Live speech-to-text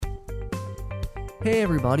Hey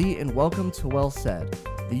everybody, and welcome to Well Said,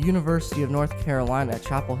 the University of North Carolina at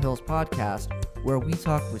Chapel Hill's podcast, where we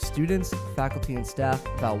talk with students, faculty, and staff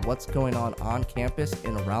about what's going on campus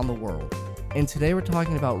and around the world. And today we're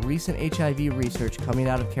talking about recent HIV research coming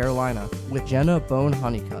out of Carolina with Jenna Bone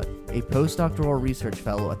Honeycutt, a postdoctoral research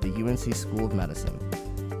fellow at the UNC School of Medicine.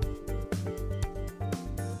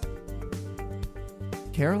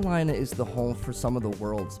 Carolina is the home for some of the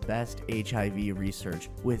world's best HIV research,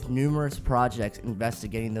 with numerous projects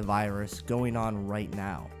investigating the virus going on right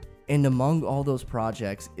now. And among all those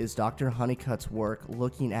projects is Dr. Honeycutt's work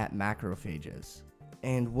looking at macrophages.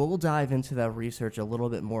 And we'll dive into that research a little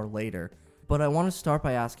bit more later, but I want to start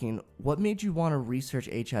by asking, what made you want to research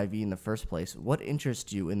HIV in the first place? What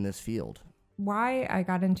interests you in this field? Why I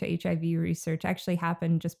got into HIV research actually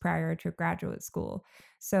happened just prior to graduate school.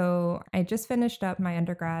 So I just finished up my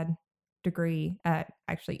undergrad degree at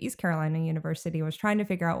actually East Carolina University. I was trying to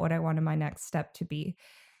figure out what I wanted my next step to be.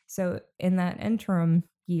 So in that interim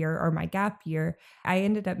year, or my gap year, I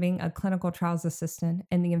ended up being a clinical trials assistant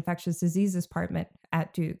in the infectious diseases department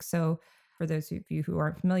at Duke. So for those of you who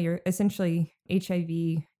aren't familiar, essentially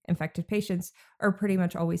HIV infected patients are pretty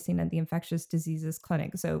much always seen at the infectious diseases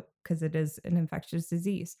clinic. So, because it is an infectious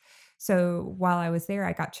disease. So while I was there,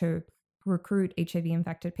 I got to recruit HIV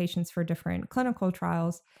infected patients for different clinical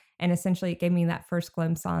trials. And essentially it gave me that first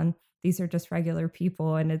glimpse on these are just regular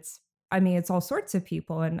people. And it's all sorts of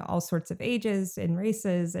people and all sorts of ages and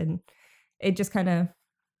races. And it just kind of,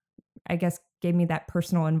 I guess, gave me that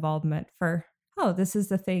personal involvement for, oh, this is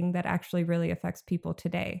the thing that actually really affects people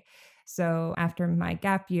today. So after my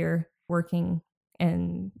gap year working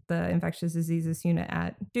in the infectious diseases unit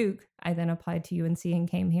at Duke, I then applied to UNC and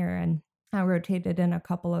came here, and I rotated in a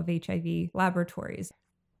couple of HIV laboratories.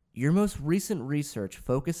 Your most recent research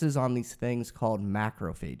focuses on these things called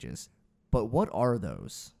macrophages, but what are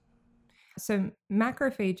those? So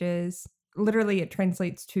macrophages, literally it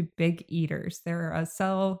translates to big eaters. They're a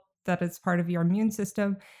cell that is part of your immune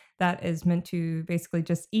system that is meant to basically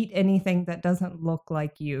just eat anything that doesn't look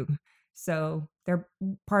like you. So they're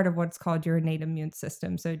part of what's called your innate immune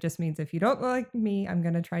system. So it just means if you don't like me, I'm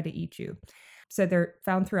going to try to eat you. So they're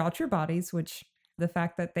found throughout your bodies, which the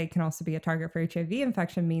fact that they can also be a target for HIV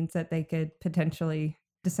infection means that they could potentially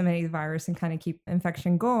disseminate the virus and kind of keep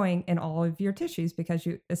infection going in all of your tissues, because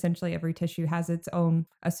essentially every tissue has its own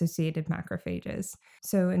associated macrophages.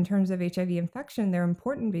 So in terms of HIV infection, they're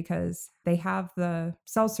important because they have the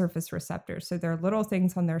cell surface receptors. So there are little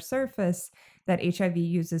things on their surface that HIV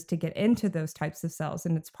uses to get into those types of cells,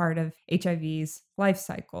 and it's part of HIV's life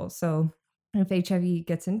cycle. So if HIV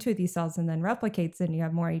gets into these cells and then replicates, then you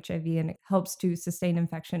have more HIV, and it helps to sustain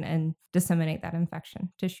infection and disseminate that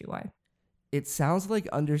infection tissue-wide. It sounds like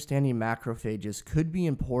understanding macrophages could be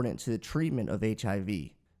important to the treatment of HIV.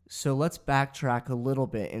 So let's backtrack a little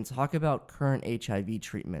bit and talk about current HIV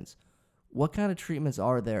treatments. What kind of treatments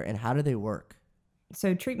are there and how do they work?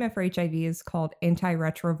 So treatment for HIV is called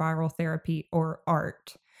antiretroviral therapy, or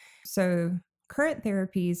ART. So current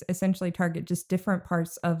therapies essentially target just different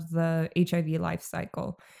parts of the HIV life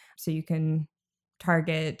cycle. So you can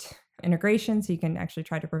target integration, so you can actually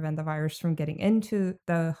try to prevent the virus from getting into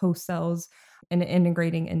the host cells and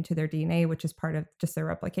integrating into their DNA, which is part of just their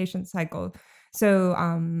replication cycle. So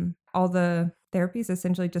all the therapies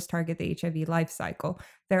essentially just target the HIV life cycle.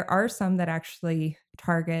 There are some that actually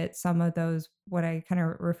target some of those, what I kind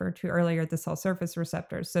of referred to earlier, the cell surface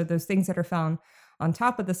receptors. So those things that are found on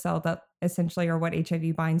top of the cell that essentially are what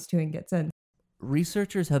HIV binds to and gets in.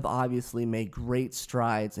 Researchers have obviously made great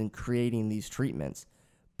strides in creating these treatments,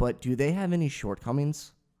 but do they have any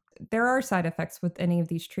shortcomings? There are side effects with any of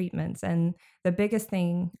these treatments. And the biggest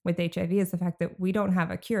thing with HIV is the fact that we don't have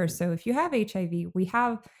a cure. So if you have HIV, we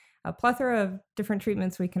have a plethora of different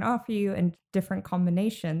treatments we can offer you and different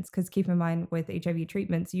combinations. Because keep in mind, with HIV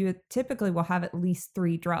treatments, you typically will have at least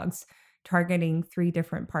 3 drugs targeting 3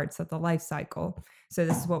 different parts of the life cycle. So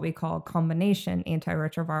this is what we call combination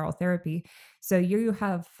antiretroviral therapy. So you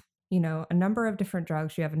have a number of different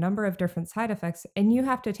drugs, you have a number of different side effects, and you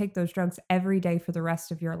have to take those drugs every day for the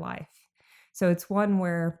rest of your life. So it's one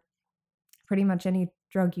where pretty much any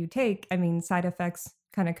drug you take, side effects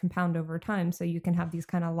kind of compound over time. So you can have these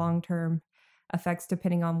kind of long-term effects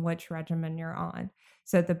depending on which regimen you're on.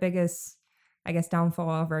 So the biggest, downfall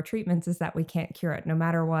of our treatments is that we can't cure it. No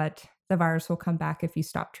matter what, the virus will come back if you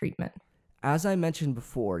stop treatment. As I mentioned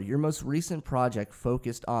before, your most recent project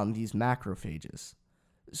focused on these macrophages.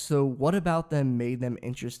 So what about them made them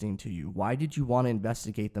interesting to you? Why did you want to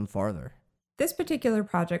investigate them farther? This particular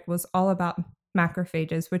project was all about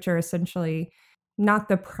macrophages, which are essentially not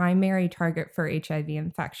the primary target for HIV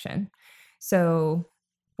infection. So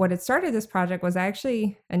what had started this project was I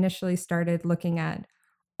actually initially started looking at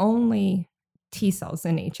only T cells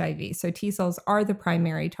in HIV. So T cells are the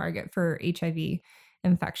primary target for HIV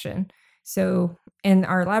infection. So in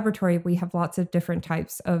our laboratory, we have lots of different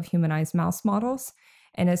types of humanized mouse models.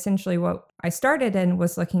 And essentially what I started in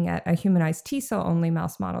was looking at a humanized T cell only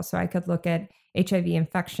mouse model. So I could look at HIV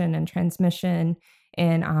infection and transmission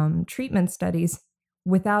and treatment studies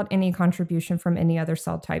without any contribution from any other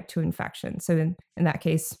cell type to infection. So in that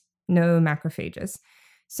case, no macrophages.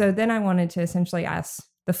 So then I wanted to essentially ask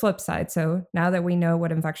the flip side. So now that we know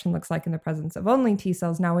what infection looks like in the presence of only T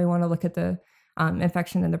cells, now we want to look at the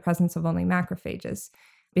infection in the presence of only macrophages,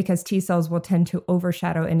 because T cells will tend to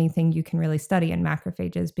overshadow anything you can really study in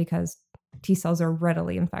macrophages because T cells are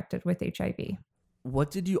readily infected with HIV. What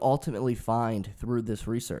did you ultimately find through this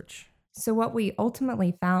research? So what we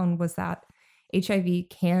ultimately found was that HIV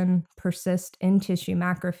can persist in tissue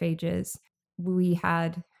macrophages. We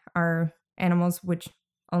had our animals which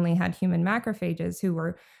only had human macrophages who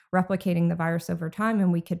were replicating the virus over time,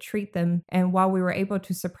 and we could treat them. And while we were able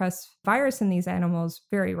to suppress virus in these animals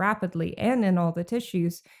very rapidly and in all the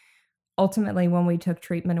tissues, ultimately when we took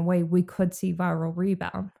treatment away, we could see viral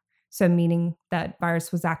rebound. So meaning that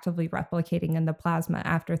virus was actively replicating in the plasma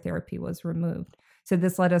after therapy was removed. So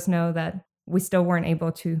this let us know that we still weren't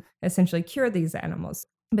able to essentially cure these animals.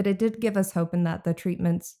 But it did give us hope in that the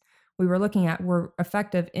treatments we were looking at were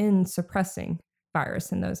effective in suppressing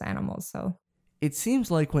virus in those animals. So it seems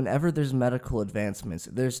like whenever there's medical advancements,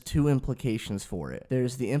 there's two implications for it.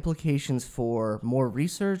 There's the implications for more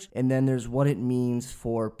research, and then there's what it means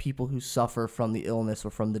for people who suffer from the illness or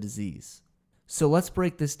from the disease. So let's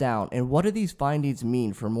break this down. And what do these findings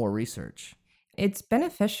mean for more research? It's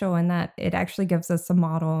beneficial in that it actually gives us a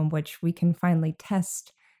model in which we can finally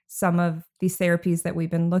test some of these therapies that we've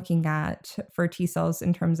been looking at for T cells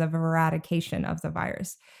in terms of eradication of the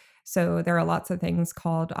virus. So there are lots of things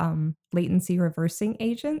called latency reversing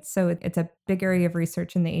agents. So it's a big area of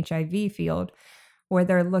research in the HIV field where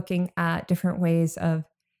they're looking at different ways of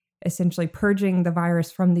essentially purging the virus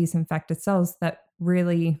from these infected cells that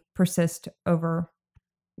really persist over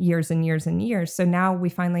years and years and years. So now we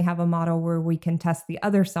finally have a model where we can test the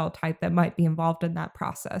other cell type that might be involved in that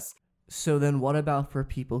process. So then what about for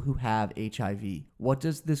people who have HIV? What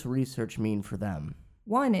does this research mean for them?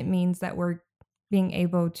 One, it means that we're being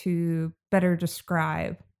able to better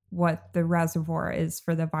describe what the reservoir is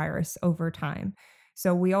for the virus over time.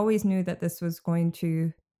 So we always knew that this was going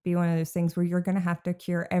to be one of those things where you're going to have to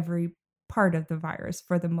cure every part of the virus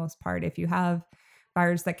for the most part. If you have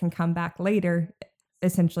virus that can come back later,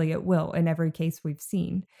 essentially it will in every case we've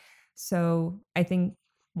seen. So I think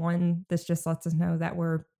one, this just lets us know that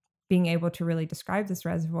we're being able to really describe this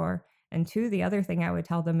reservoir. And two, the other thing I would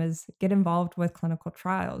tell them is get involved with clinical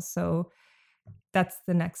trials. So that's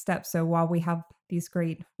the next step. So while we have these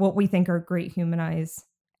great, what we think are great humanized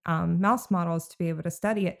mouse models to be able to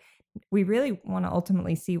study it, we really want to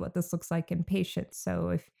ultimately see what this looks like in patients. So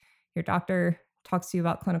if your doctor talks to you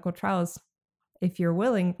about clinical trials, if you're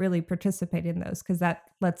willing, really participate in those, because that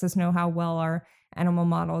lets us know how well our animal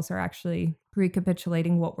models are actually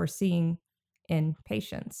recapitulating what we're seeing in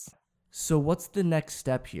patients. So what's the next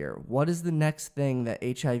step here? What is the next thing that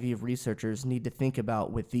HIV researchers need to think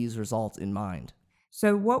about with these results in mind?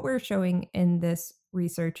 So what we're showing in this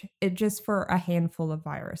research is just for a handful of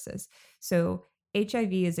viruses. So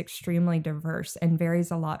HIV is extremely diverse and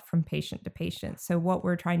varies a lot from patient to patient. So what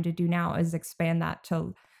we're trying to do now is expand that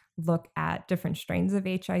to look at different strains of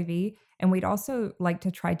HIV. And we'd also like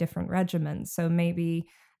to try different regimens. So maybe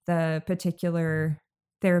the particular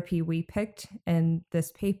therapy we picked in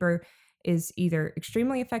this paper is either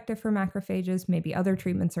extremely effective for macrophages, maybe other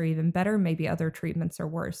treatments are even better, maybe other treatments are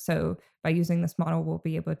worse. So by using this model, we'll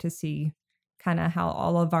be able to see kind of how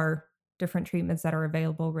all of our different treatments that are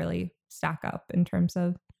available really stack up in terms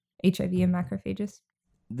of HIV and macrophages.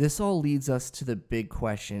 This all leads us to the big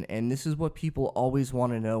question, and this is what people always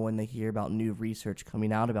want to know when they hear about new research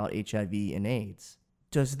coming out about HIV and AIDS.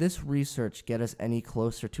 Does this research get us any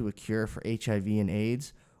closer to a cure for HIV and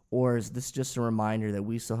AIDS? Or is this just a reminder that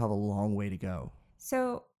we still have a long way to go?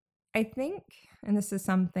 So I think, and this is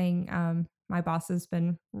something my boss has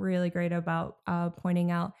been really great about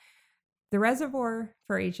pointing out, the reservoir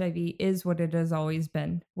for HIV is what it has always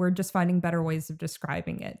been. We're just finding better ways of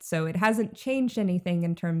describing it. So it hasn't changed anything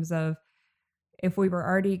in terms of if we were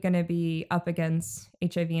already going to be up against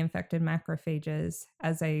HIV-infected macrophages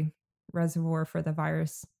as a reservoir for the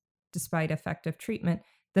virus, despite effective treatment,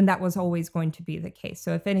 then that was always going to be the case.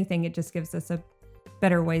 So if anything, it just gives us a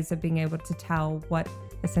better ways of being able to tell what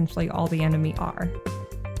essentially all the enemy are.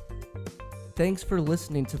 Thanks for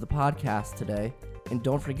listening to the podcast today. and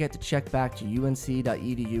don't forget to check back to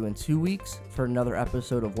unc.edu in 2 weeks for another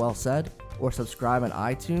episode of Well Said, or subscribe on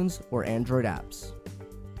iTunes or Android apps.